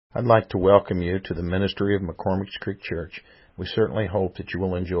I'd like to welcome you to the ministry of McCormick's Creek Church. We certainly hope that you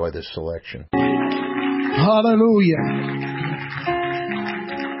will enjoy this selection. Hallelujah.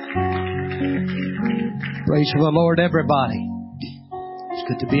 Praise the Lord, everybody. It's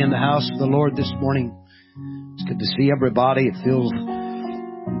good to be in the house of the Lord this morning. It's good to see everybody. It feels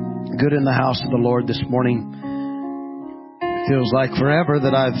good in the house of the Lord this morning. It feels like forever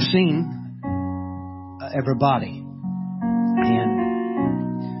that I've seen everybody. And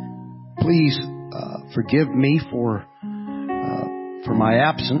please forgive me for my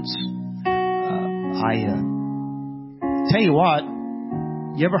absence. I tell you what,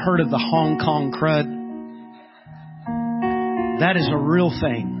 you ever heard of the Hong Kong crud? That is a real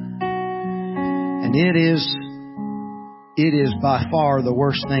thing. And it is by far the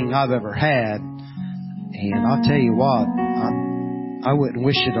worst thing I've ever had. And I'll tell you what, I wouldn't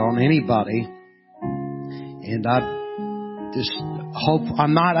wish it on anybody. And I just hope I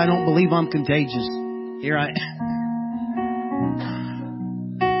don't believe I'm contagious. Here I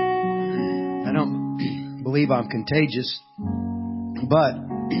don't believe I'm contagious, but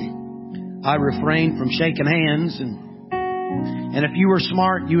I refrain from shaking hands. And if you were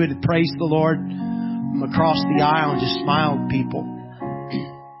smart, you would praise the Lord from across the aisle and just smile at people.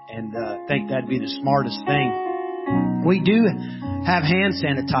 And think that'd be the smartest thing. We do have hand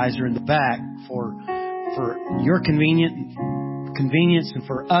sanitizer in the back for your convenience and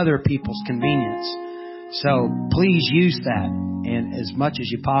for other people's convenience. So please use that, and as much as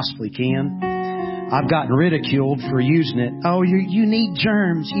you possibly can. I've gotten ridiculed for using it. Oh, you need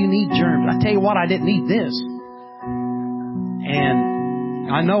germs. You need germs. I tell you what, I didn't need this. And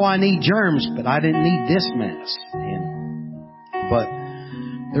I know I need germs, but I didn't need this mess. But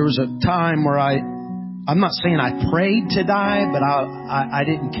there was a time where I'm not saying I prayed to die, but I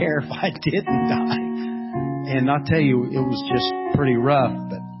didn't care if I didn't die. And I'll tell you, it was just pretty rough.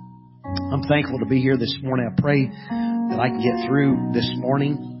 But I'm thankful to be here this morning. I pray that I can get through this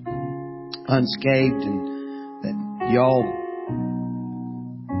morning unscathed, and that y'all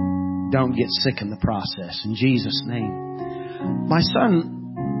don't get sick in the process. In Jesus' name. My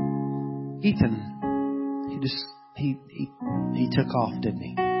son, Ethan, he took off, didn't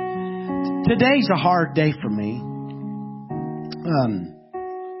he? Today's a hard day for me.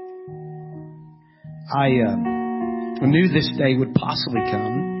 I knew this day would possibly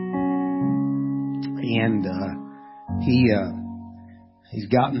come, and he's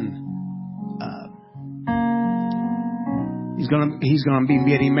gotten he's gonna be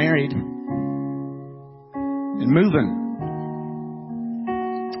getting married and moving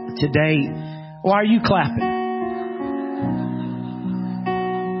today. Why are you clapping?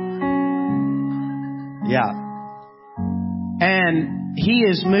 Yeah. And he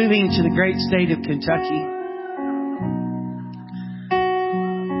is moving to the great state of Kentucky.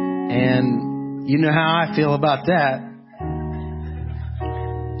 And you know how I feel about that.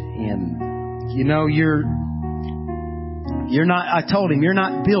 And you know, you're not, I told him, you're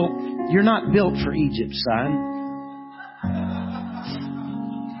not built for Egypt, son.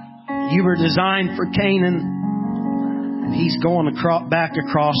 You were designed for Canaan. And he's going back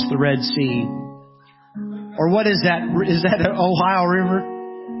across the Red Sea. Or what is that? Is that an Ohio River?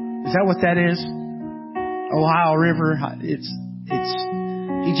 Is that what that is? Ohio River.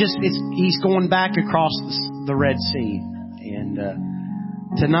 He's going back across the Red Sea. And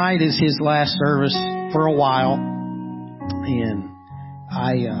tonight is his last service for a while. And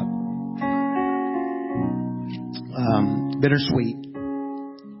bittersweet.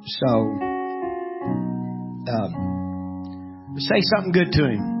 So say something good to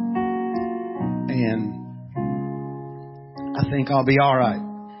him. And I think I'll be all right.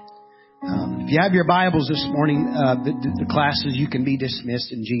 If you have your Bibles this morning, the classes, you can be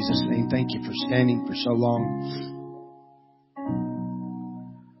dismissed in Jesus' name. Thank you for standing for so long.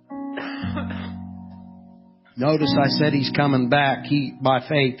 Notice I said he's coming back. By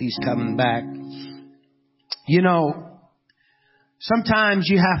faith, he's coming back. You know, sometimes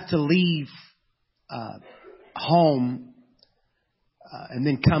you have to leave home and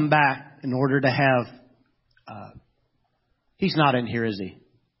then come back in order to have... He's not in here, is he?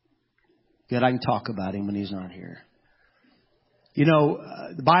 Good, I can talk about him when he's not here. You know,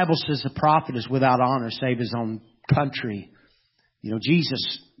 the Bible says the prophet is without honor save his own country. You know,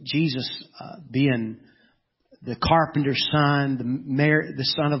 Jesus being the carpenter's son, the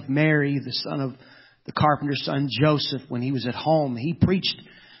son of Mary, the son of the carpenter's son Joseph, when he was at home, he preached,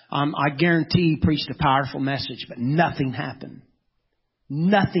 I guarantee he preached a powerful message, but nothing happened.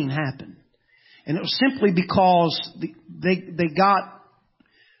 Nothing happened. And it was simply because they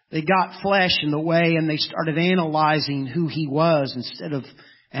got flesh in the way, and they started analyzing who he was instead of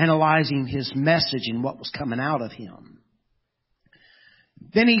analyzing his message and what was coming out of him.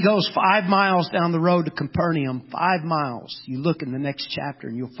 Then he goes 5 miles down the road to Capernaum. 5 miles. You look in the next chapter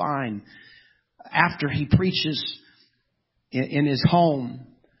and you'll find after he preaches in his home,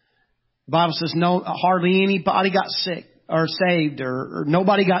 the Bible says hardly anybody got sick or saved, or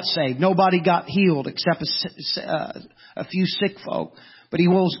nobody got saved. Nobody got healed except a few sick folk. But he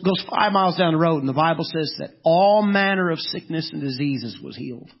goes 5 miles down the road, and the Bible says that all manner of sickness and diseases was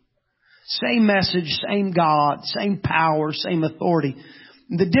healed. Same message, same God, same power, same authority.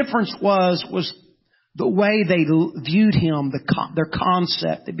 The difference was the way they viewed him, their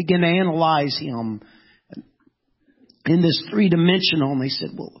concept. They began to analyze him in this three-dimensional, and they said,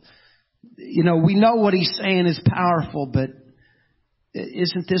 well, we know what he's saying is powerful, but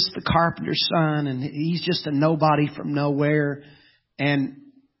isn't this the carpenter's son? And he's just a nobody from nowhere. And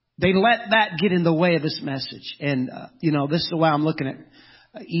they let that get in the way of his message. And, this is the way I'm looking at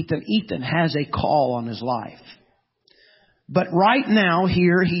Ethan. Ethan has a call on his life. But right now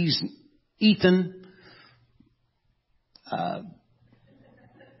here, he's Ethan.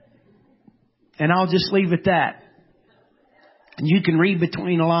 And I'll just leave it at that. And you can read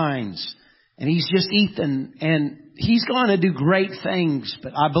between the lines. And he's just Ethan. And he's going to do great things.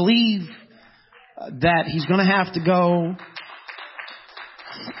 But I believe that he's going to have to go.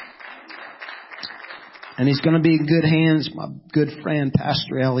 And he's going to be in good hands. My good friend,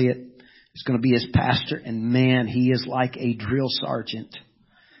 Pastor Elliott, is going to be his pastor. And man, he is like a drill sergeant.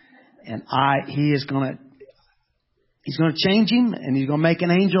 And he's going to change him, and he's going to make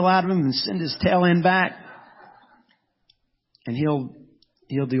an angel out of him and send his tail end back. And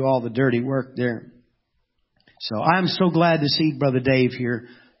he'll do all the dirty work there. So I'm so glad to see Brother Dave here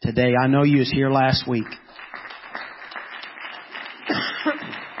today. I know you was here last week.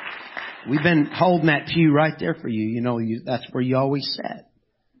 We've been holding that pew right there for you. That's where you always sat.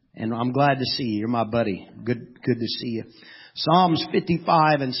 And I'm glad to see you. You're my buddy. Good to see you. Psalms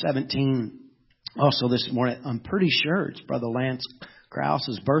 55 and 17. Also this morning, I'm pretty sure it's Brother Lance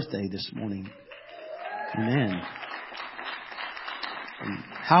Krause's birthday this morning. Amen.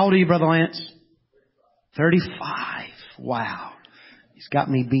 How old are you, Brother Lance? 35. Wow. He's got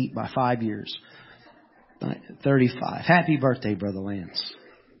me beat by 5 years. 35. Happy birthday, Brother Lance.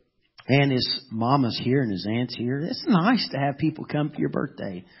 And his mama's here and his aunt's here. It's nice to have people come for your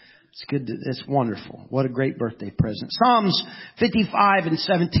birthday. It's good. It's wonderful. What a great birthday present. Psalms 55 and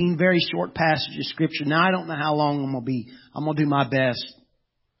 17, very short passage of scripture. Now, I don't know how long I'm going to be. I'm going to do my best.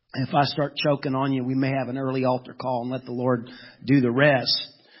 If I start choking on you, we may have an early altar call and let the Lord do the rest.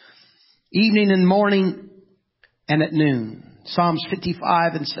 Evening and morning and at noon. Psalms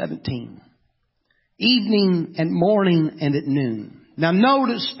 55 and 17. Evening and morning and at noon. Now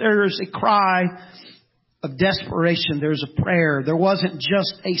notice there's a cry of desperation. There's a prayer. There wasn't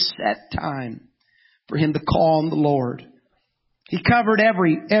just a set time for him to call on the Lord. He covered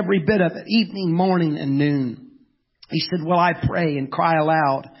every bit of it, evening, morning, and noon. He said, "Will I pray and cry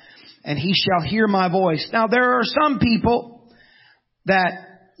aloud, and he shall hear my voice." Now there are some people that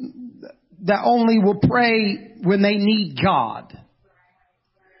only will pray when they need God.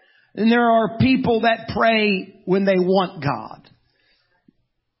 And there are people that pray when they want God.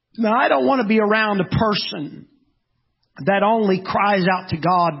 Now, I don't want to be around a person that only cries out to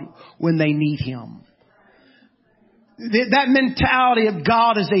God when they need Him. That mentality of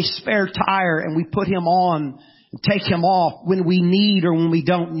God is a spare tire and we put Him on and take Him off when we need or when we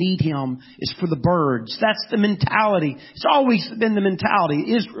don't need Him is for the birds. That's the mentality. It's always been the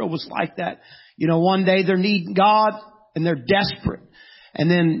mentality. Israel was like that. One day they're needing God and they're desperate. And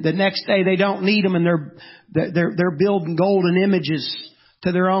then the next day they don't need Him and they're building golden images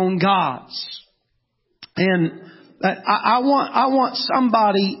to their own gods. And I want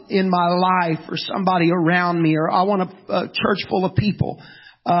somebody in my life or somebody around me, or I want a church full of people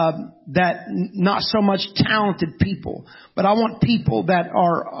that not so much talented people, but I want people that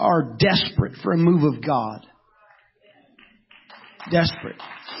are desperate for a move of God. Desperate.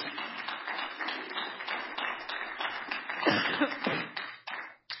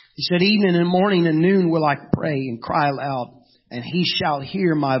 He said, "Evening and morning and noon will I pray and cry aloud, and he shall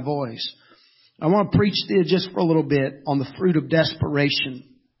hear my voice." I want to preach to you just for a little bit on the fruit of desperation.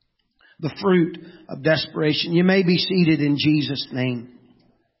 The fruit of desperation. You may be seated in Jesus' name.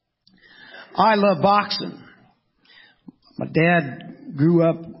 I love boxing. My dad grew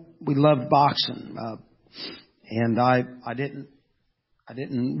up, we loved boxing. And I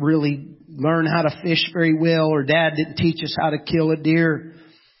didn't really learn how to fish very well, or Dad didn't teach us how to kill a deer.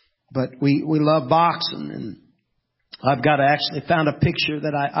 But we love boxing, and I've got to actually found a picture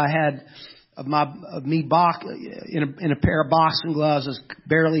that I had of me in a pair of boxing gloves. I was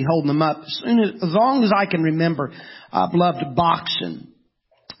barely holding them up. As long as I can remember, I've loved boxing.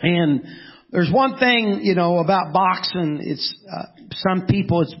 And there's one thing, about boxing. It's some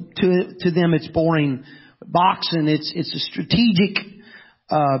people, it's to them it's boring. Boxing, it's a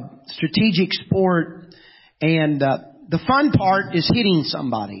strategic sport, and the fun part is hitting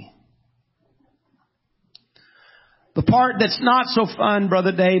somebody. The part that's not so fun,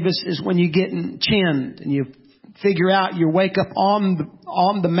 Brother Davis, is when you get chinned and you figure out you wake up on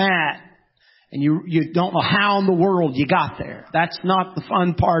the mat and you don't know how in the world you got there. That's not the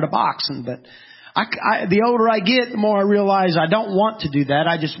fun part of boxing. But the older I get, the more I realize I don't want to do that.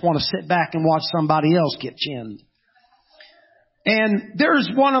 I just want to sit back and watch somebody else get chinned. And there's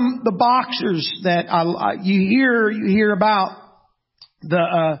one of the boxers that you hear about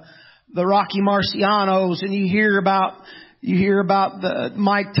the Rocky Marcianos, and you hear about the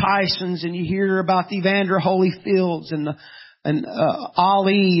Mike Tysons, and you hear about the Evander Holyfields and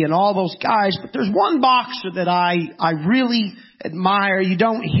Ali and all those guys. But there's one boxer that I really admire. You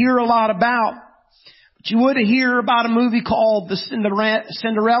don't hear a lot about, but you would hear about a movie called The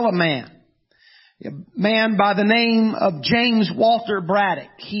Cinderella Man. A man by the name of James Walter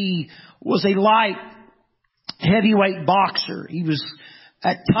Braddock. He was a light heavyweight boxer. He was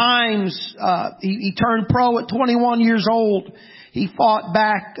at times, he turned pro at 21 years old. He fought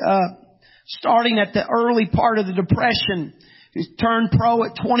back, starting at the early part of the Depression. He turned pro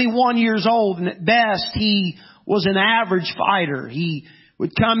at 21 years old, and at best he was an average fighter. He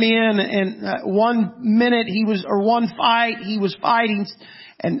would come in and one fight he was fighting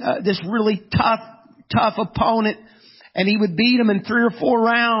and this really tough opponent, and he would beat him in 3 or 4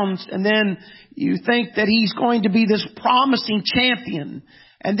 rounds, and then you think that he's going to be this promising champion.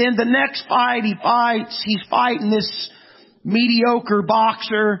 And then the next fight he's fighting this mediocre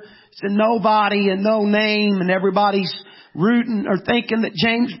boxer. It's a nobody and no name, and everybody's rooting or thinking that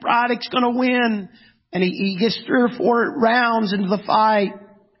James Braddock's going to win. And he gets 3 or 4 rounds into the fight,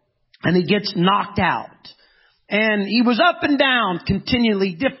 and he gets knocked out. And he was up and down,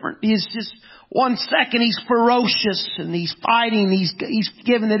 continually different. He's just 1 second he's ferocious and he's fighting. He's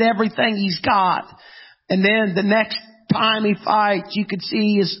giving it everything he's got. And then the next time he fights, you could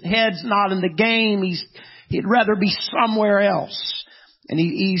see his head's not in the game. He'd rather be somewhere else. And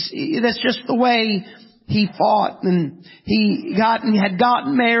that's just the way he fought. And had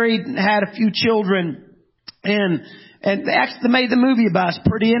gotten married and had a few children. And they actually made the movie about it. It's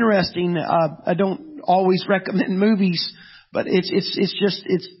pretty interesting. I don't always recommend movies, but it's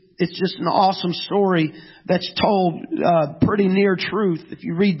just an awesome story that's told pretty near truth if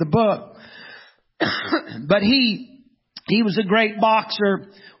you read the book. But he was a great boxer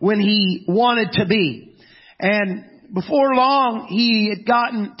when he wanted to be. And before long, he had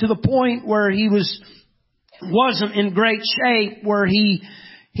gotten to the point where he wasn't in great shape, where he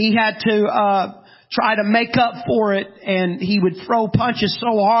had to try to make up for it, and he would throw punches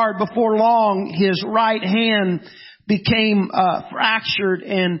so hard. Before long, his right hand became fractured,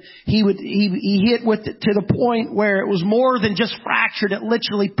 and he hit with it to the point where it was more than just fractured. It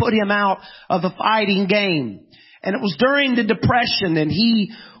literally put him out of the fighting game. And it was during the Depression, and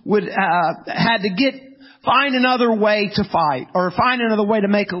he would had to find another way to fight, or find another way to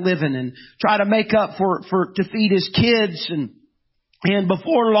make a living, and try to make up to feed his kids. And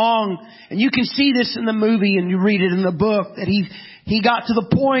before long, and you can see this in the movie and you read it in the book, that he got to the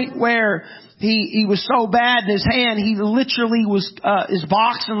point where he was so bad in his hand, he literally his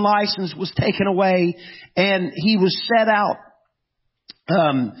boxing license was taken away, and he was set out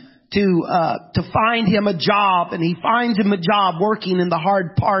to find him a job. And he finds him a job working in the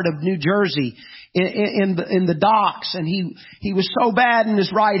hard part of New Jersey in the docks. And he was so bad in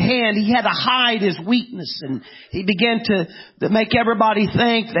his right hand, he had to hide his weakness, and he began to make everybody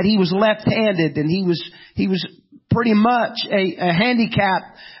think that he was left-handed, and he was pretty much a handicap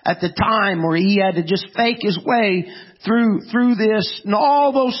at the time, where he had to just fake his way through this. And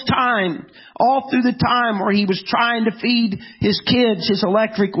all through the time where he was trying to feed his kids, his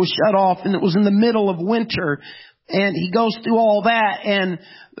electric was shut off, and it was in the middle of winter. And he goes through all that, and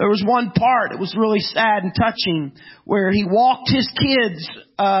there was one part, it was really sad and touching, where he walked his kids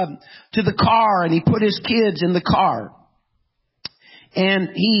to the car, and he put his kids in the car. And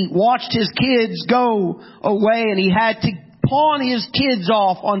he watched his kids go away, and he had to pawn his kids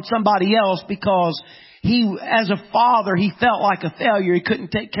off on somebody else, because as a father, he felt like a failure. He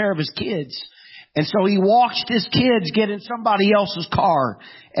couldn't take care of his kids. And so he watched his kids get in somebody else's car,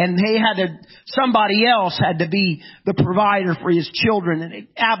 and somebody else had to be the provider for his children, and it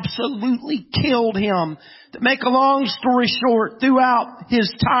absolutely killed him. To make a long story short, throughout his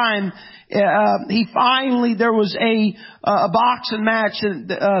time, there was a boxing match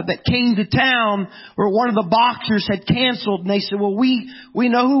that came to town where one of the boxers had canceled, and they said, well, we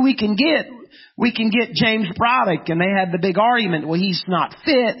know who we can get. We can get James Braddock. And they had the big argument. Well, he's not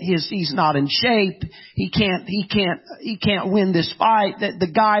fit. He's not in shape. He can't win this fight.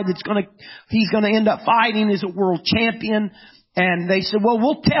 The guy he's gonna end up fighting is a world champion. And they said, well,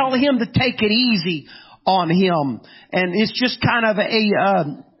 we'll tell him to take it easy on him. And it's just kind of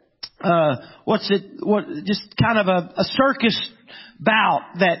just kind of a circus bout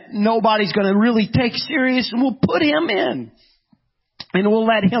that nobody's going to really take serious, and we'll put him in and we'll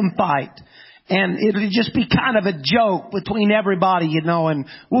let him fight. And it'll just be kind of a joke between everybody, and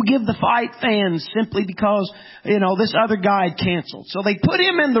we'll give the fight fans simply because, this other guy had canceled. So they put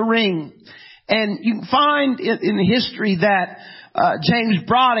him in the ring, and you can find in history that James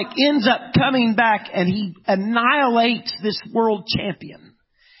Braddock ends up coming back and he annihilates this world champion.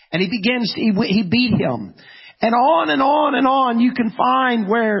 And he beat him. And on and on and on you can find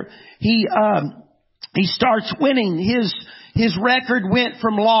where he starts winning. His record went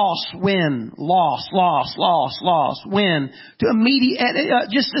from loss, win, loss, win, to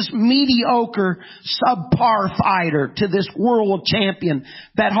just this mediocre subpar fighter to this world champion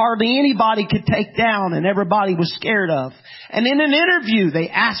that hardly anybody could take down and everybody was scared of. And in an interview, they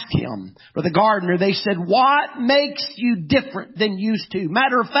asked him, or the gardener, they said, what makes you different than used to?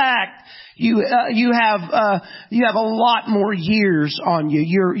 Matter of fact, you have a lot more years on you.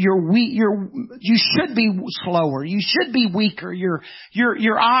 You should be slower. You should be weaker.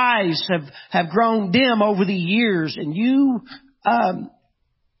 Your eyes have grown dim over the years, and you aren't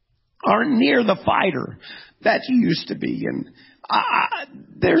near the fighter that you used to be. And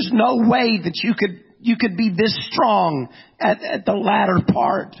there's no way that you could be this strong at the latter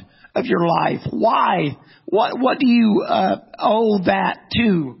part of your life. Why? What do you owe that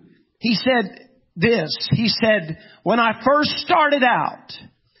to? He said this. He said, when I first started out,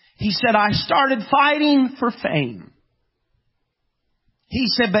 he said, I started fighting for fame. He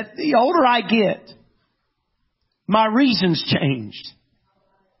said, but the older I get, my reasons changed.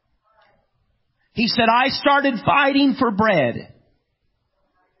 He said, I started fighting for bread.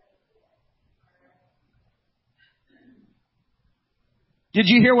 Did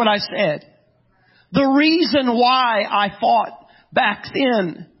you hear what I said? The reason why I fought back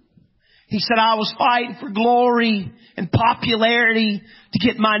then, he said, I was fighting for glory and popularity to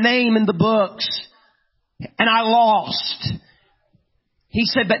get my name in the books. And I lost. He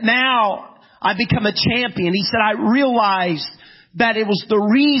said, but now I become a champion. He said, I realized that it was the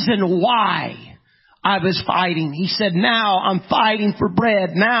reason why I was fighting. He said, now I'm fighting for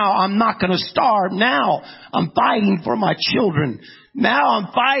bread. Now I'm not going to starve. Now I'm fighting for my children. Now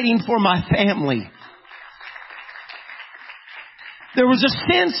I'm fighting for my family. There was a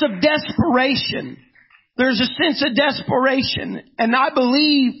sense of desperation. There's a sense of desperation. And I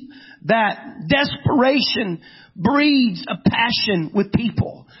believe that desperation breeds a passion with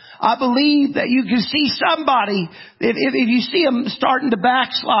people. I believe that you can see somebody, if you see them starting to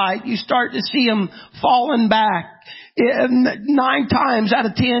backslide, you start to see them falling back. 9 times out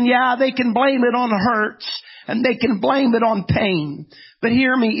of 10, they can blame it on hurts and they can blame it on pain. But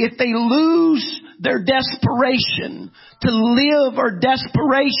hear me, if they lose their desperation to live or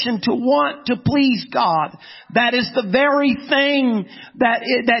desperation to want to please God, that is the very thing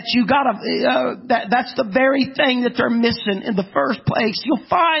that's the very thing that they're missing in the first place. You'll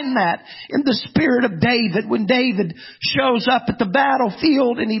find that in the spirit of David when David shows up at the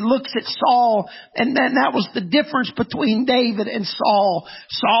battlefield and he looks at Saul, and then that was the difference between David and Saul.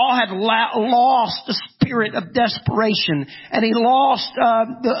 Saul had lost the spirit of desperation, and he lost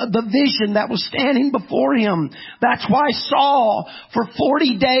the vision that was standing before him. That's why Saul for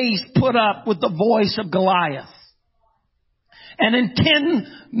 40 days put up with the voice of Goliath. And in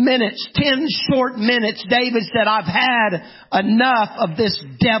 10 short minutes, David said, I've had enough of this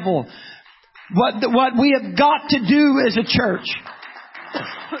devil. What we have got to do as a church,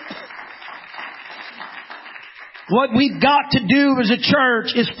 what we've got to do as a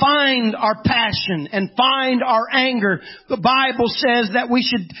church is find our passion and find our anger. The Bible says that we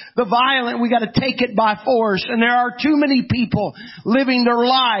got to take it by force. And there are too many people living their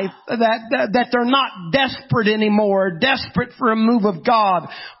life that they're not desperate anymore, desperate for a move of God.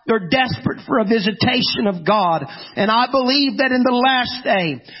 They're desperate for a visitation of God. And I believe that in the last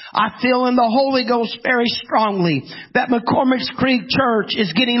day, I feel in the Holy Ghost very strongly that McCormick's Creek Church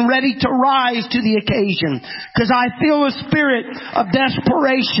is getting ready to rise to the occasion. Because I feel a spirit of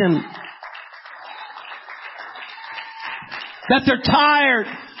desperation. That they're tired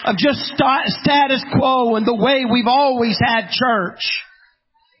of just status quo and the way we've always had church.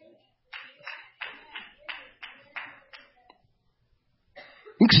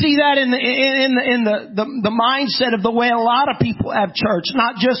 You can see that in the mindset of the way a lot of people have church.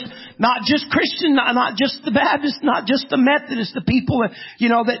 Not just Christian, not just the Baptist, not just the Methodist, the people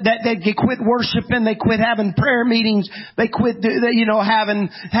that, that they quit worshiping, they quit having prayer meetings, they quit, having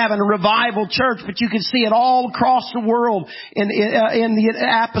a revival church. But you can see it all across the world in the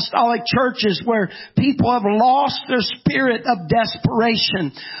apostolic churches where people have lost their spirit of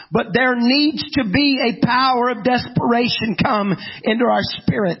desperation. But there needs to be a power of desperation come into our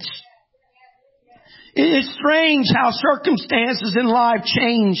spirits. It's strange how circumstances in life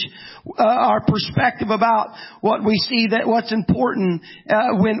change our perspective about what we see, that what's important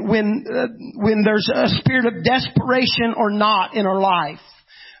when there's a spirit of desperation or not in our life.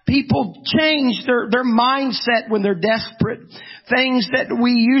 People change their mindset when they're desperate. Things that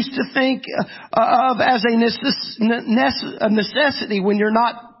we used to think of as a necessity when you're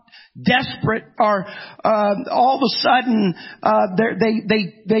not desperate, or all of a sudden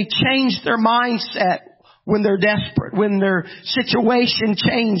they change their mindset when they're desperate, when their situation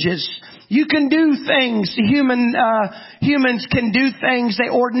changes. You can do things, humans can do things they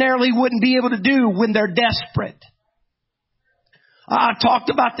ordinarily wouldn't be able to do when they're desperate. I've talked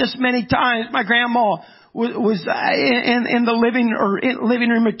about this many times. My grandma was in the living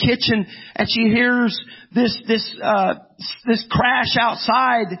room or kitchen, and she hears this crash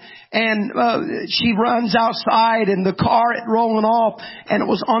outside, and she runs outside, and the car it rolling off, and it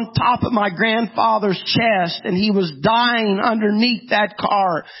was on top of my grandfather's chest, and he was dying underneath that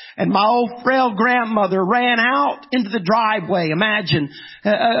car. And my old frail grandmother ran out into the driveway. Imagine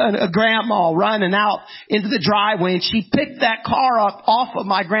a grandma running out into the driveway, and she picked that car up off of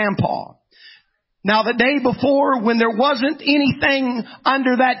my grandpa. Now, the day before, when there wasn't anything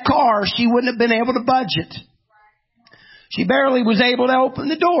under that car, she wouldn't have been able to budge it. She barely was able to open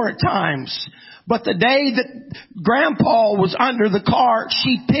the door at times. But the day that Grandpa was under the car,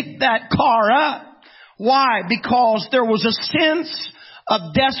 she picked that car up. Why? Because there was a sense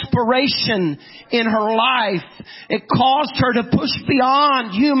of desperation in her life. It caused her to push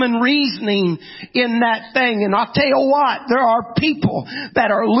beyond human reasoning in that thing. And I'll tell you what, there are people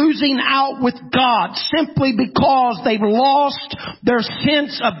that are losing out with God simply because they've lost their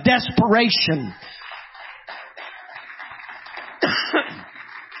sense of desperation.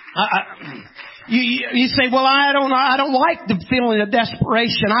 You say, well, I don't like the feeling of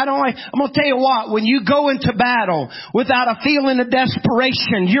desperation. I'm going to tell you what, when you go into battle without a feeling of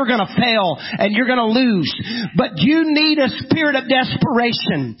desperation, you're going to fail and you're going to lose. But you need a spirit of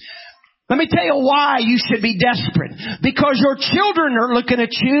desperation. Let me tell you why you should be desperate. Because your children are looking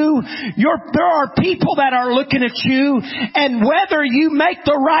at you. There are people that are looking at you. And whether you make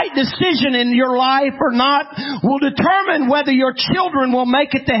the right decision in your life or not will determine whether your children will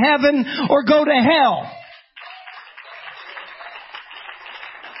make it to heaven or go to hell.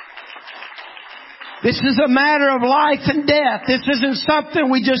 This is a matter of life and death. This isn't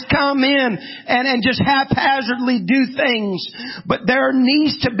something we just come in and just haphazardly do things. But there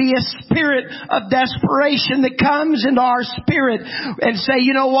needs to be a spirit of desperation that comes into our spirit and say,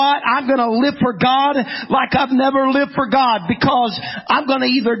 you know what? I'm going to live for God like I've never lived for God, because I'm going to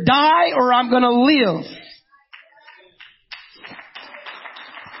either die or I'm going to live.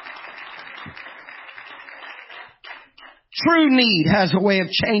 True need has a way of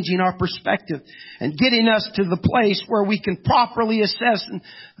changing our perspective and getting us to the place where we can properly assess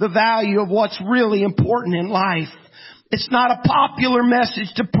the value of what's really important in life. It's not a popular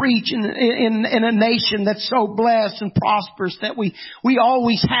message to preach in a nation that's so blessed and prosperous that we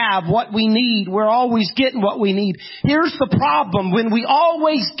always have what we need. We're always getting what we need. Here's the problem. When we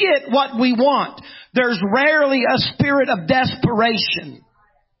always get what we want, there's rarely a spirit of desperation.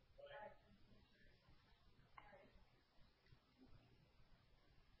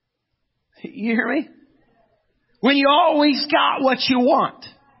 You hear me? When you always got what you want,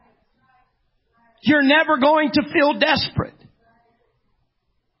 you're never going to feel desperate.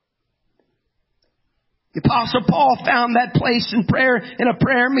 The Apostle Paul found that place in prayer, in a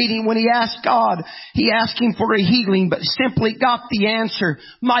prayer meeting when he asked God. He asked Him for a healing, but simply got the answer,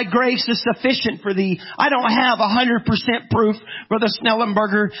 my grace is sufficient for thee. I don't have 100% proof, Brother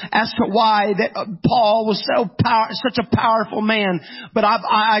Snellenberger, as to why that Paul was such a powerful man. But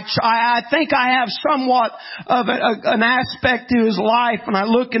I think I have somewhat of an aspect to his life. And I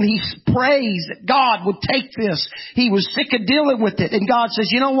look and he prays that God would take this. He was sick of dealing with it. And God says,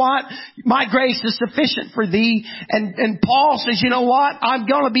 you know what? My grace is sufficient for thee. And Paul says, you know what? I'm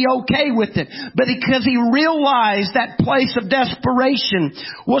going to be okay with it. But because he realized that place of desperation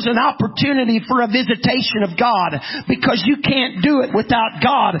was an opportunity for a visitation of God. Because you can't do it without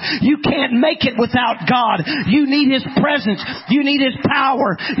God. You can't make it without God. You need His presence. You need His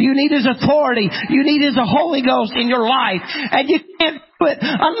power. You need His authority. You need His Holy Ghost in your life. And you can't do it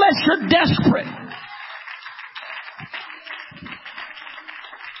unless you're desperate.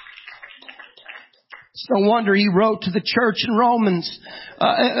 It's no wonder he wrote to the church in Romans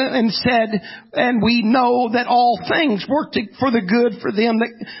and said, and we know that all things work for the good for them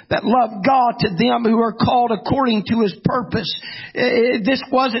that love God, to them who are called according to His purpose. This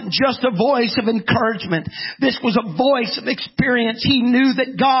wasn't just a voice of encouragement. This was a voice of experience. He knew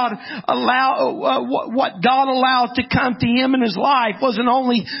that God what God allowed to come to him in his life wasn't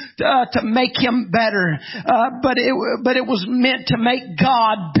only to make him better, but it was meant to make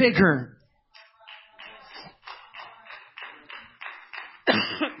God bigger.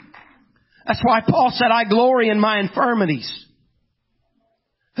 That's why Paul said, I glory in my infirmities.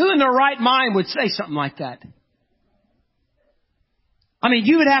 Who in their right mind would say something like that? I mean,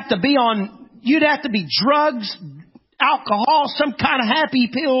 you'd have to be drugs, alcohol, some kind of happy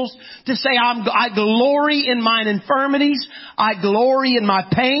pills to say, I glory in mine infirmities. I glory in my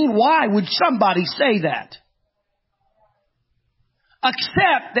pain. Why would somebody say that?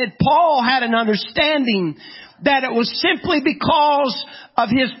 Except that Paul had an understanding that it was simply because of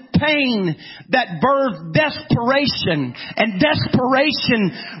his pain that birthed desperation. And desperation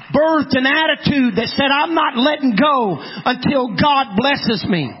birthed an attitude that said, I'm not letting go until God blesses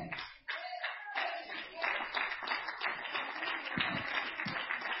me.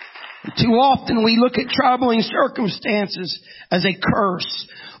 Too often we look at troubling circumstances as a curse.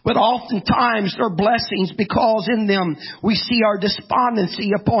 But oftentimes they're blessings because in them we see our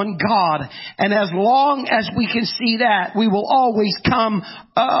despondency upon God. And as long as we can see that, we will always come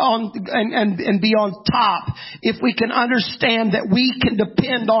on and be on top if we can understand that we can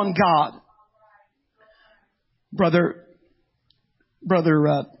depend on God. Brother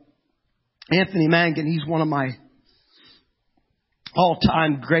Anthony Mangun, he's one of my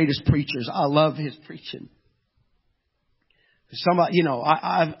all-time greatest preachers. I love his preaching. Somebody,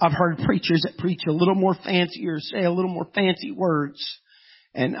 I've heard preachers that preach a little more fancy or say a little more fancy words.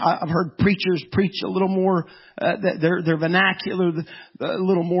 And I've heard preachers preach a little more, their vernacular, a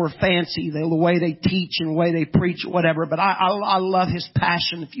little more fancy, the way they teach and the way they preach or whatever. But I love his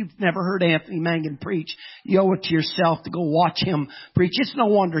passion. If you've never heard Anthony Mangun preach, you owe it to yourself to go watch him preach. It's no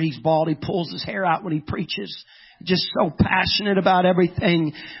wonder he's bald. He pulls his hair out when he preaches. Just so passionate about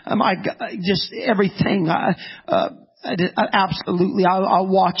everything. My God, just everything. Absolutely. I'll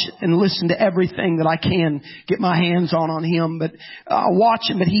watch and listen to everything that I can get my hands on him. But I'll watch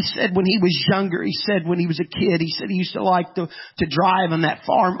him. But he said when he was younger, he said when he was a kid, he said he used to like to drive on that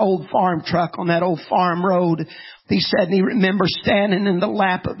old farm truck on that old farm road. He said, and he remembers standing in the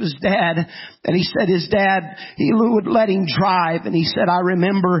lap of his dad. And he said his dad, he would let him drive. And he said, I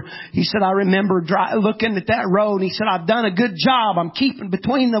remember looking at that road. And he said, I've done a good job. I'm keeping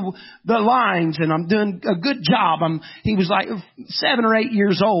between the lines and I'm doing a good job. He was like 7 or 8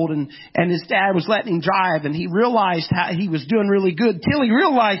 years old and his dad was letting him drive. And he realized how he was doing really good till he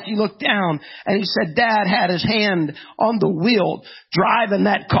realized he looked down and he said, Dad had his hand on the wheel driving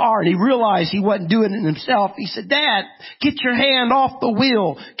that car. And he realized he wasn't doing it himself. He said, Dad, get your hand off the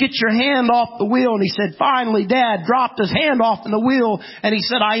wheel. Get your hand off the wheel. And he said, finally, Dad dropped his hand off in the wheel. And he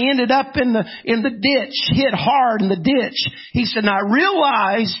said, I ended up in the ditch, hit hard in the ditch. He said, and I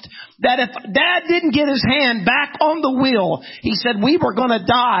realized that if Dad didn't get his hand back on the wheel, he said, we were going to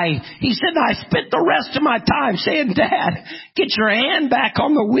die. He said, I spent the rest of my time saying, Dad, get your hand back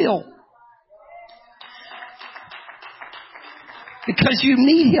on the wheel. Because you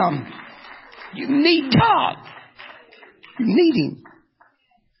need Him. You need God. You need Him.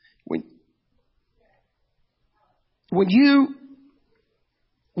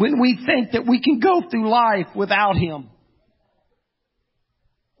 When we think that we can go through life without Him,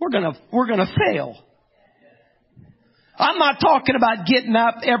 we're gonna fail. I'm not talking about getting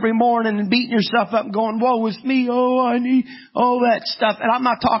up every morning and beating yourself up and going, woe is me, oh, I need all that stuff. And I'm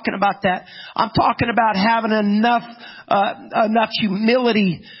not talking about that. I'm talking about having enough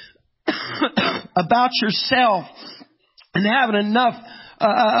humility about yourself and having enough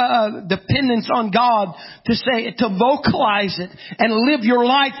dependence on God to vocalize it and live your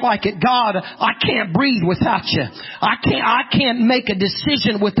life like it. God, I can't breathe without you. I can't make a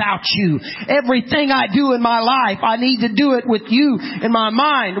decision without you. Everything I do in my life, I need to do it with you in my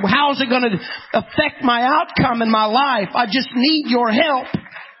mind. How is it going to affect my outcome in my life? I just need your help.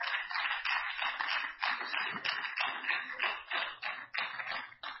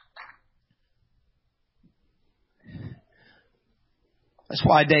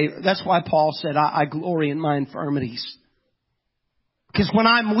 That's why Paul said, I glory in my infirmities. Because when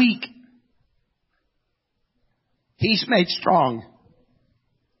I'm weak, He's made strong.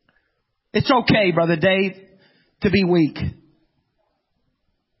 It's okay, Brother Dave, to be weak.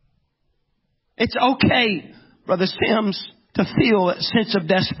 It's okay, Brother Sims, to feel a sense of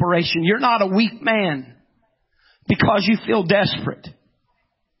desperation. You're not a weak man because you feel desperate.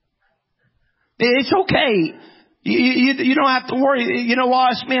 It's okay. You don't have to worry. You know,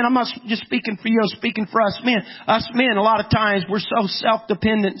 us men, I'm not just speaking for you, I'm speaking for us men. Us men, a lot of times, we're so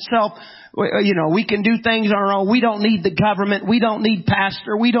self-dependent, we can do things on our own. We don't need the government. We don't need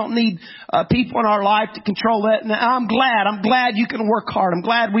pastor. We don't need people in our life to control that. And I'm glad you can work hard. I'm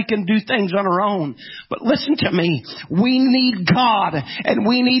glad we can do things on our own. But listen to me. We need God, and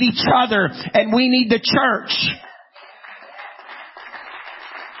we need each other, and we need the church.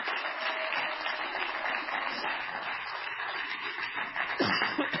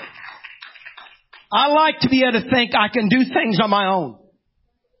 I like to be able to think I can do things on my own.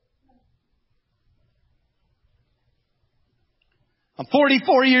 I'm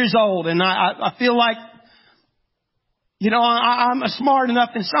 44 years old, and I feel like, I'm smart enough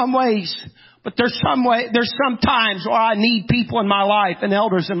in some ways, but there's some times where I need people in my life and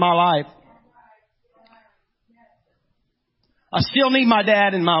elders in my life. I still need my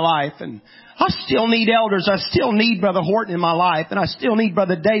dad in my life, and I still need elders. I still need Brother Horton in my life, and I still need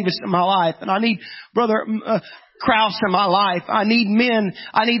Brother Davis in my life, and I need Brother Krause in my life. I need men.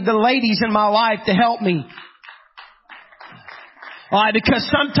 I need the ladies in my life to help me. Why? Because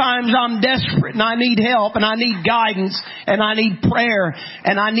sometimes I'm desperate and I need help and I need guidance and I need prayer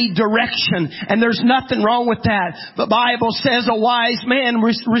and I need direction, and there's nothing wrong with that. The Bible says a wise man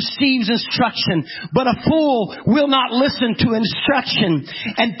receives instruction, but a fool will not listen to instruction.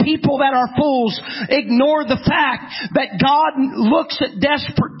 And people that are fools ignore the fact that God looks at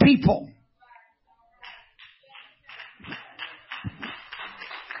desperate people.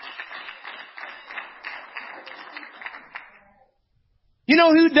 You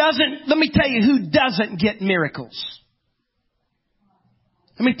know who doesn't? Let me tell you who doesn't get miracles.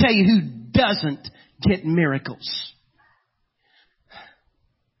 Let me tell you who doesn't get miracles.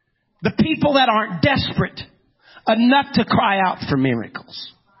 The people that aren't desperate enough to cry out for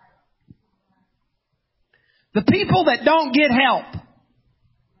miracles. The people that don't get help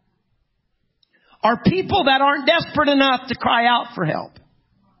are people that aren't desperate enough to cry out for help.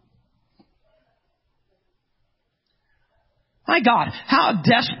 My God, how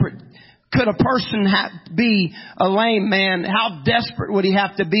desperate could a person be, a lame man? How desperate would he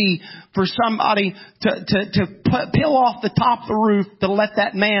have to be for somebody to peel off the top of the roof to let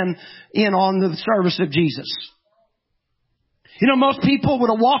that man in on the service of Jesus? Most people would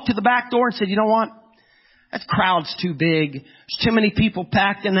have walked to the back door and said, you know what? That crowd's too big. There's too many people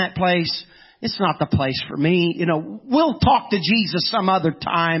packed in that place. It's not the place for me. We'll talk to Jesus some other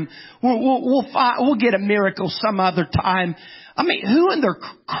time. We'll get a miracle some other time. I mean, who in their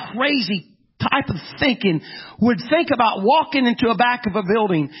crazy type of thinking would think about walking into the back of a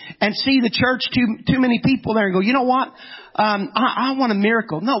building and see the church, too many people there and go, you know what? I want a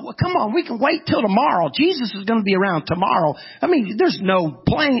miracle. No, come on. We can wait till tomorrow. Jesus is going to be around tomorrow. I mean, there's no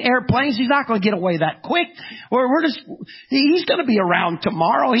airplanes. He's not going to get away that quick. He's going to be around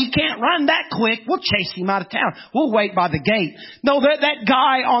tomorrow. He can't run that quick. We'll chase him out of town. We'll wait by the gate. No, that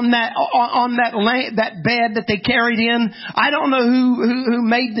guy on that bed that they carried in, I don't know who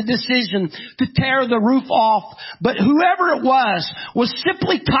made the decision to tear the roof off, but whoever it was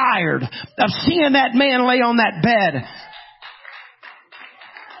simply tired of seeing that man lay on that bed.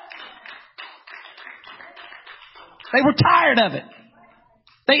 They were tired of it.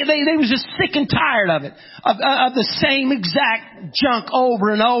 They was just sick and tired of it, of the same exact junk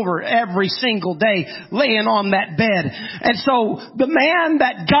over and over every single day, laying on that bed. And so the man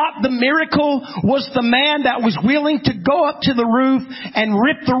that got the miracle was the man that was willing to go up to the roof and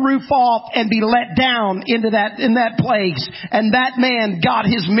rip the roof off and be let down in that place. And that man got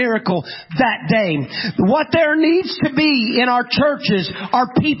his miracle that day. What there needs to be in our churches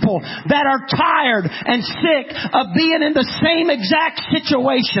are people that are tired and sick of being in the same exact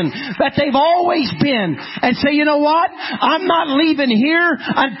situation that they've always been, and say, you know what? I'm not leaving here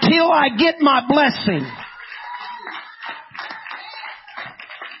until I get my blessing.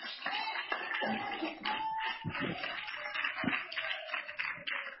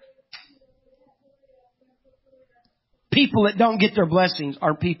 People that don't get their blessings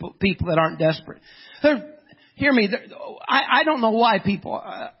are people that aren't desperate. Hear me. I don't know why people.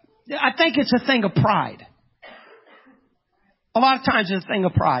 I think it's a thing of pride. A lot of times it's a thing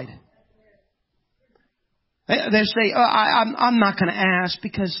of pride. They say, I'm not going to ask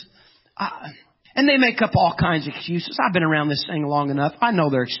because... and they make up all kinds of excuses. I've been around this thing long enough. I know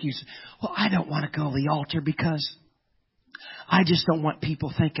their excuses. Well, I don't want to go to the altar because I just don't want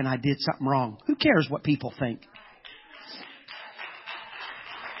people thinking I did something wrong. Who cares what people think?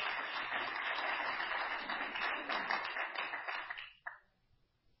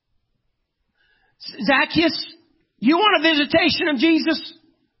 Zacchaeus, you want a visitation of Jesus?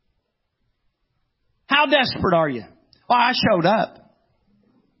 How desperate are you? Well, I showed up.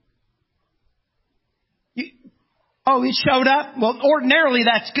 It showed up? Well, ordinarily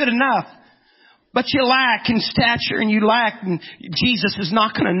that's good enough. But you lack in stature and you lack, and Jesus is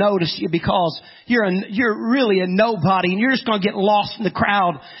not going to notice you because you're really a nobody and you're just going to get lost in the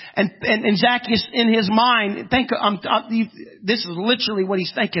crowd. And Zacchaeus in his mind, this is literally what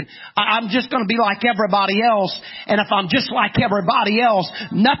he's thinking. I'm just going to be like everybody else. And if I'm just like everybody else,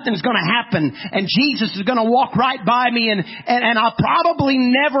 nothing's going to happen. And Jesus is going to walk right by me and I'll probably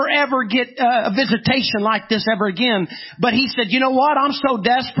never ever get a visitation like this ever again. But he said, you know what? I'm so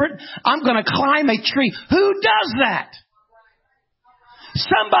desperate. I'm going to climb a tree. Who does that?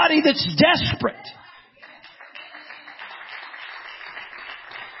 Somebody that's desperate.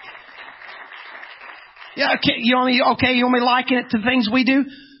 Yeah, okay, you want me to liken it to things we do?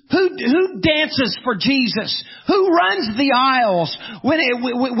 Who dances for Jesus? Who runs the aisles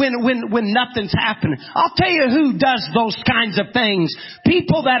when nothing's happening? I'll tell you who does those kinds of things.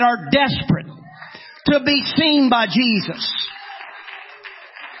 People that are desperate to be seen by Jesus.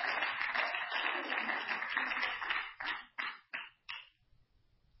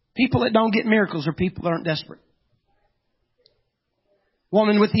 People that don't get miracles are people that aren't desperate.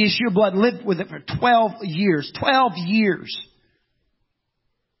 Woman with the issue of blood lived with it for 12 years. 12 years.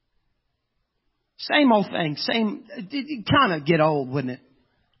 Same old thing. It kind of get old, wouldn't it?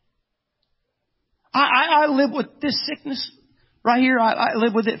 I lived with this sickness right here. I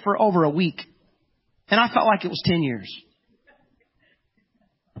lived with it for over a week. And I felt like it was 10 years.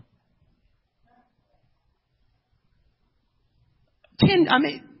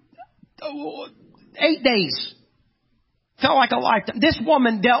 8 days. Felt like a lifetime. This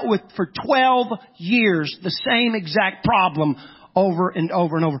woman dealt with for 12 years the same exact problem over and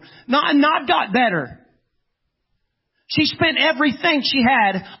over and over. Not got better. She spent everything she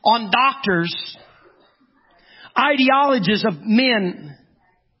had on doctors, ideologies of men,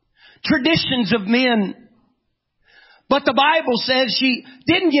 traditions of men. But the Bible says she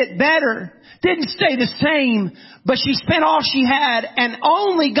didn't get better, didn't stay the same, but she spent all she had and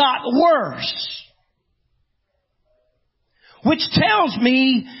only got worse. Which tells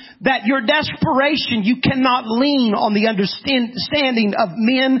me that your desperation, you cannot lean on the understanding of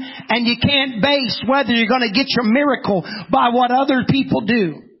men, and you can't base whether you're going to get your miracle by what other people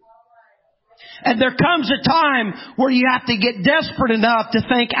do. And there comes a time where you have to get desperate enough to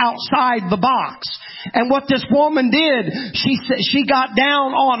think outside the box. And what this woman did, she got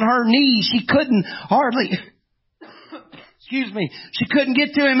down on her knees. She couldn't hardly, she couldn't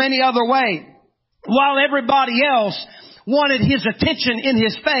get to him any other way. While everybody else wanted his attention in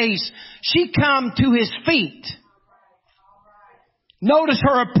his face, she come to his feet. Notice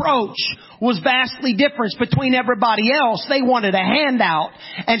her approach was vastly different between everybody else. They wanted a handout,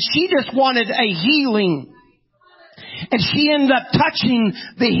 and she just wanted a healing. And she ended up touching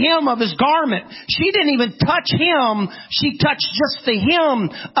the hem of his garment. She didn't even touch him. She touched just the hem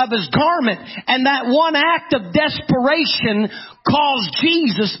of his garment. And that one act of desperation calls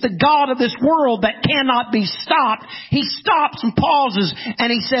Jesus the God of this world that cannot be stopped, he stops and pauses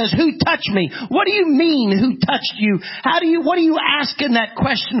and he says, who touched me? What do you mean, who touched you? What are you asking that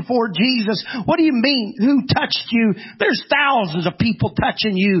question for, Jesus? What do you mean, who touched you? There's thousands of people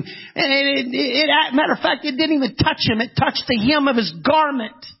touching you. And matter of fact, it didn't even touch him. It touched the hem of his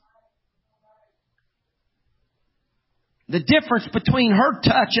garment. The difference between her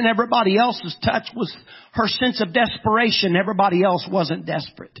touch and everybody else's touch was her sense of desperation. Everybody else wasn't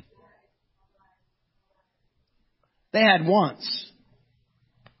desperate. They had once.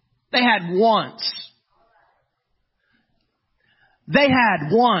 They had once. They had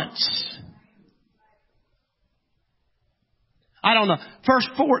once. I don't know.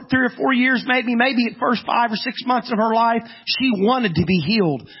 First 3 or 4 years, maybe at first 5 or 6 months of her life, she wanted to be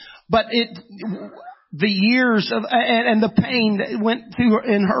healed. But the years of and the pain that went through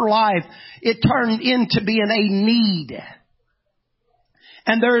in her life, it turned into being a need.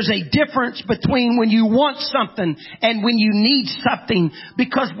 And there is a difference between when you want something and when you need something.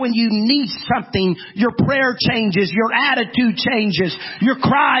 Because when you need something, your prayer changes, your attitude changes, your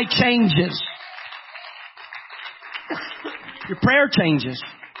cry changes. Your prayer changes.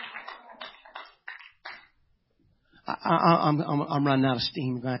 I'm running out of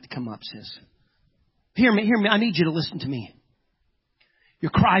steam. You're going to have to come up, sis. Hear me. I need you to listen to me.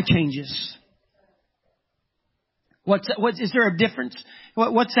 Your cry changes. Is there a difference?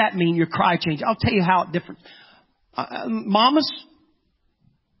 What's that mean? Your cry changes. I'll tell you how it different. Mamas,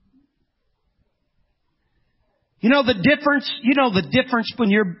 you know the difference. You know the difference when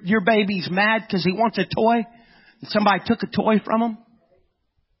your baby's mad because he wants a toy and somebody took a toy from him.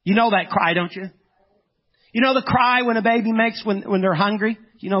 You know that cry, don't you? You know the cry when a baby makes when they're hungry?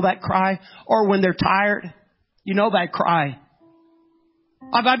 You know that cry? Or when they're tired? You know that cry.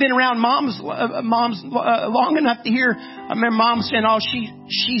 I've been around moms long enough to hear, I remember mom saying, oh,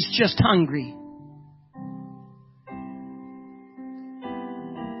 she's just hungry.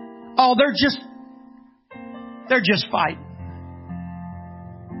 Oh, they're just fighting.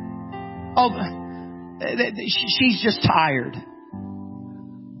 Oh, she's just tired.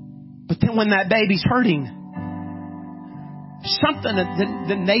 But then when that baby's hurting, something,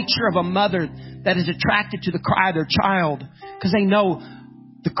 the nature of a mother that is attracted to the cry of their child, because they know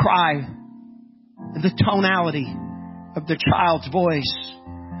the cry, the tonality of their child's voice,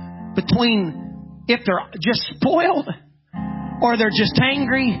 between if they're just spoiled, or they're just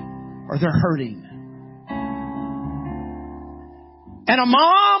angry, or they're hurting. And a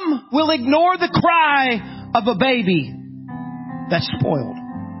mom will ignore the cry of a baby that's spoiled.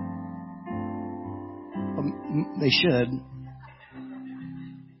 They should.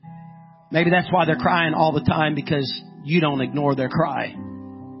 Maybe that's why they're crying all the time, because you don't ignore their cry.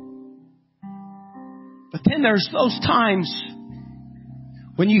 But then there's those times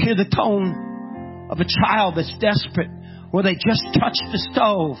when you hear the tone of a child that's desperate, or they just touched the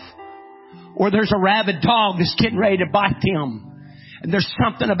stove, or there's a rabid dog that's getting ready to bite them. And there's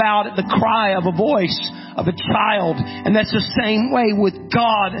something about it, the cry of a voice of a child. And that's the same way with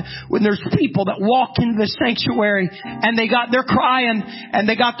God. When there's people that walk into the sanctuary and they're crying and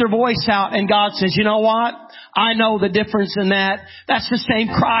they got their voice out, and God says, you know what? I know the difference in that. That's the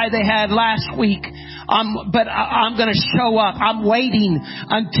same cry they had last week. But I'm going to show up. I'm waiting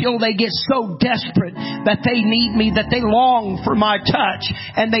until they get so desperate that they need me, that they long for my touch,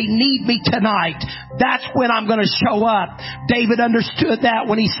 and they need me tonight. That's when I'm going to show up. David understood that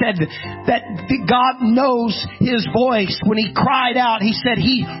when he said that God knows his voice. When he cried out, he said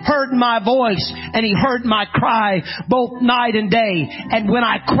he heard my voice and he heard my cry both night and day. And when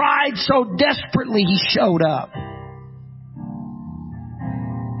I cried so desperately, he showed up.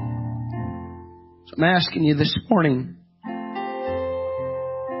 I'm asking you this morning,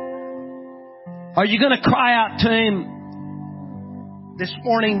 are you going to cry out to him this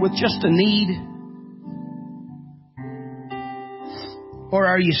morning with just a need? Or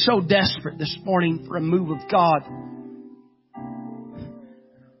are you so desperate this morning for a move of God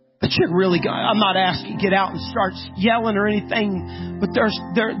that you're really, I'm not asking you to get out and start yelling or anything, but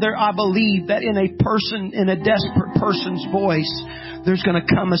I believe that in a desperate person's voice, there's going to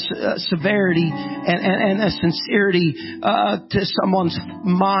come a severity and a sincerity to someone's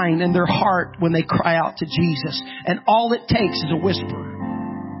mind and their heart when they cry out to Jesus. And all it takes is a whisper.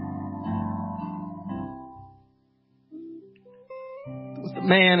 With the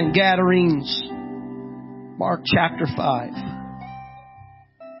man in Gadarenes, Mark chapter 5.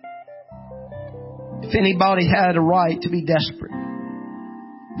 If anybody had a right to be desperate,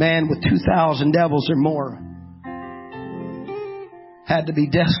 man with 2,000 devils or more had to be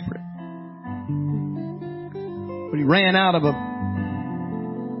desperate. But he ran out of a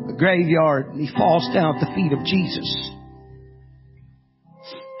graveyard and he falls down at the feet of Jesus.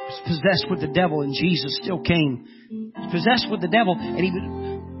 He was possessed with the devil and Jesus still came. He was possessed with the devil and he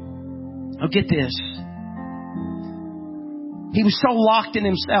would, oh, get this. He was so locked in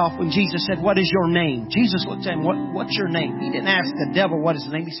himself when Jesus said, what is your name? Jesus looked at him, what's your name? He didn't ask the devil what is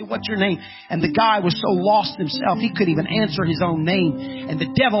his name. He said, what's your name? And the guy was so lost in himself, he couldn't even answer his own name. And the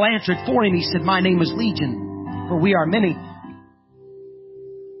devil answered for him. He said, my name is Legion, for we are many.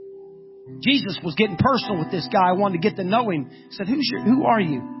 Jesus was getting personal with this guy, wanted to get to know him. He said, who are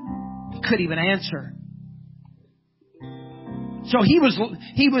you? He couldn't even answer. So he was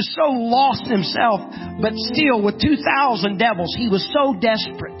so lost in himself, but still with 2,000 devils, he was so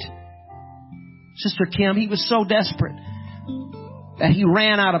desperate. Sister Kim, he was so desperate that he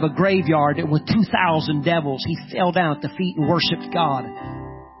ran out of a graveyard and with 2,000 devils, he fell down at the feet and worshiped God.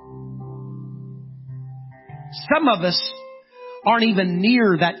 Some of us aren't even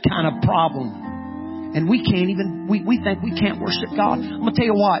near that kind of problem. And we can't even, we think we can't worship God. I'm going to tell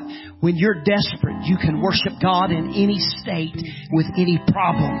you what, when you're desperate, you can worship God in any state with any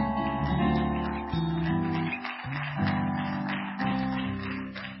problem.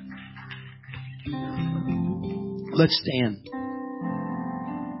 Let's stand.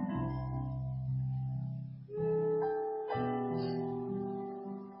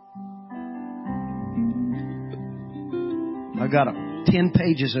 I got 10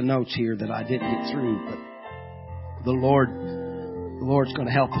 pages of notes here that I didn't get through, but the Lord's going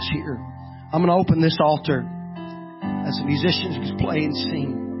to help us here. I'm going to open this altar as the musicians play and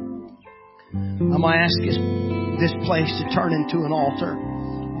sing. I'm going to ask this place to turn into an altar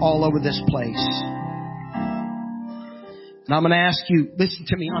all over this place. And I'm going to ask you, listen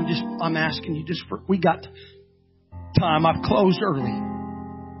to me, I'm asking you we got time. I've closed early.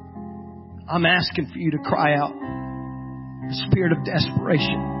 I'm asking for you to cry out. The spirit of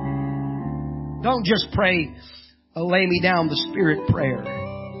desperation. Don't just pray a lay me down the spirit prayer.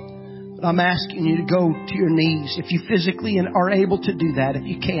 But I'm asking you to go to your knees. If you physically are able to do that, if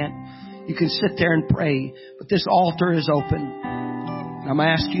you can't, you can sit there and pray. But this altar is open. And I'm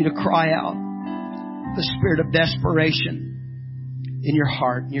asking you to cry out the spirit of desperation in your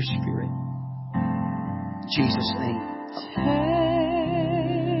heart and your spirit. In Jesus' name.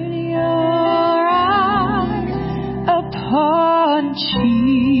 Upon Jesus,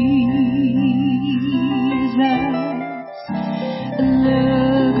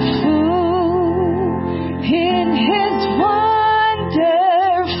 look full in His wonderful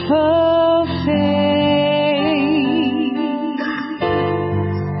face,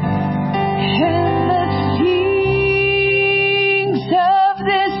 and the things of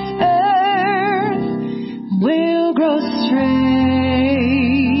this earth will grow strangely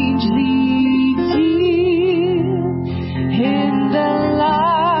in the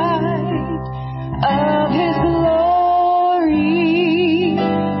light of His glory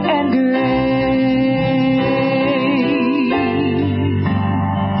and grace.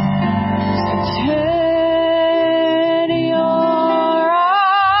 So turn your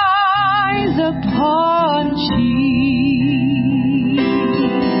eyes upon Jesus.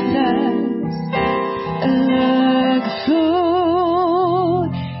 Look full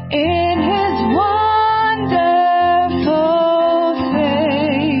in His wonderful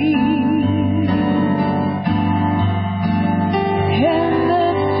face, and the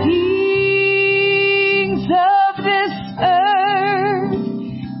things of this earth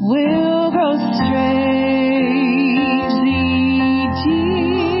will grow strangely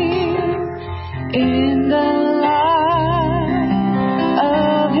dear in the light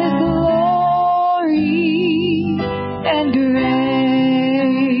of His glory and grace.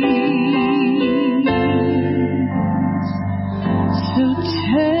 So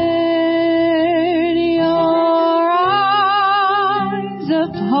turn your eyes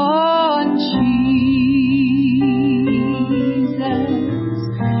upon Jesus.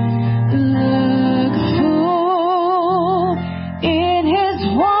 Look full in His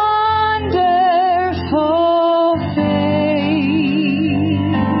wonderful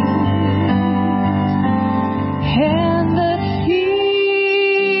face, and the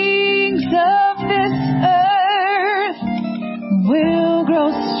things of this earth will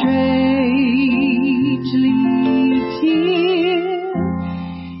grow strangely dear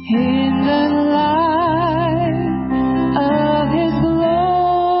in the light of His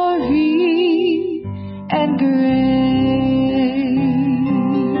glory and grace.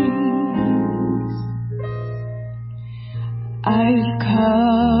 I've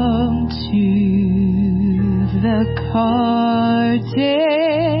come to the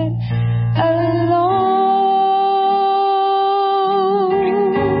garden alone.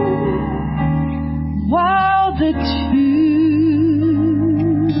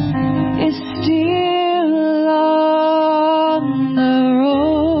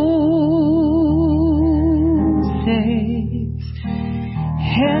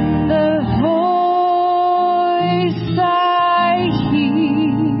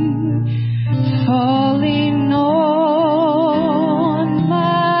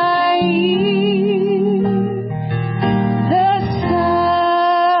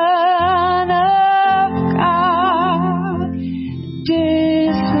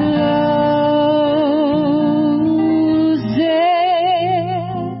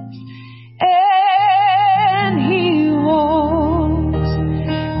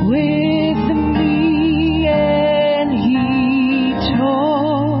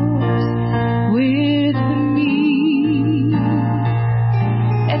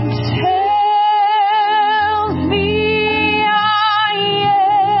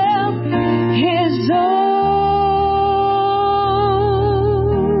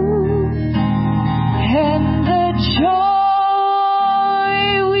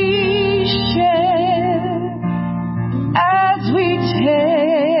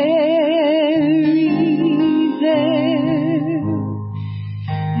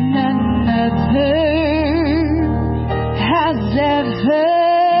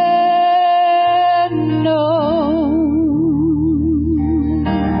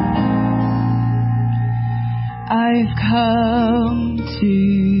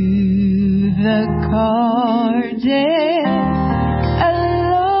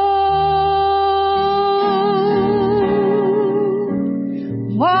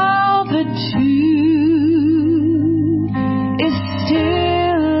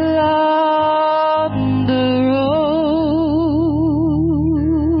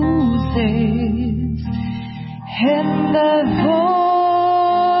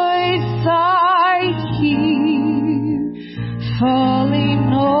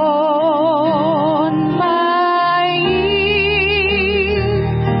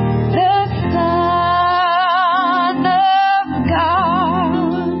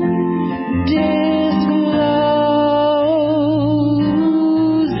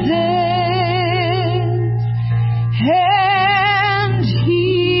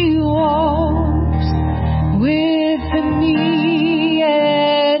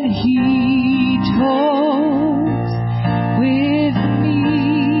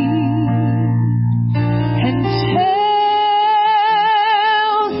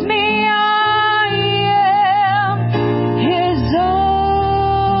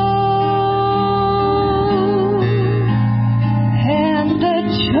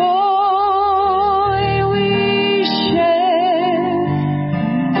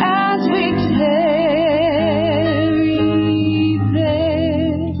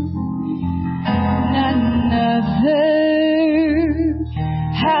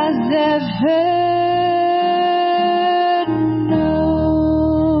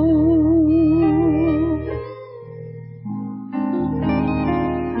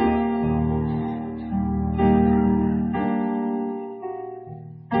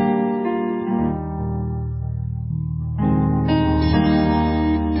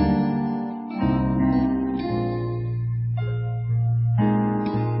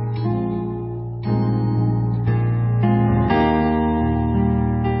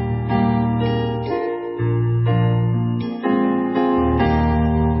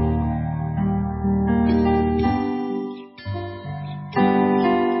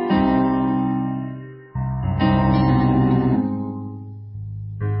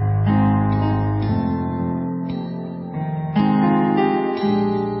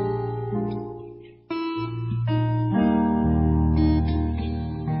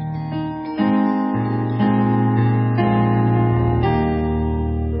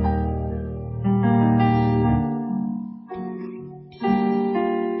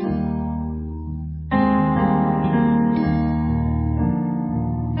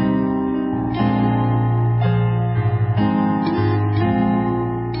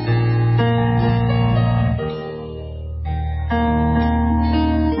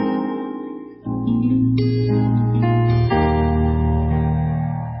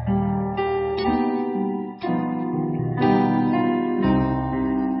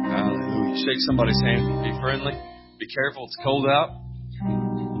 Shake somebody's hand. Be friendly. Be careful. It's cold out.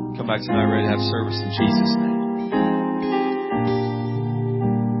 Come back tonight ready to have service in Jesus' name.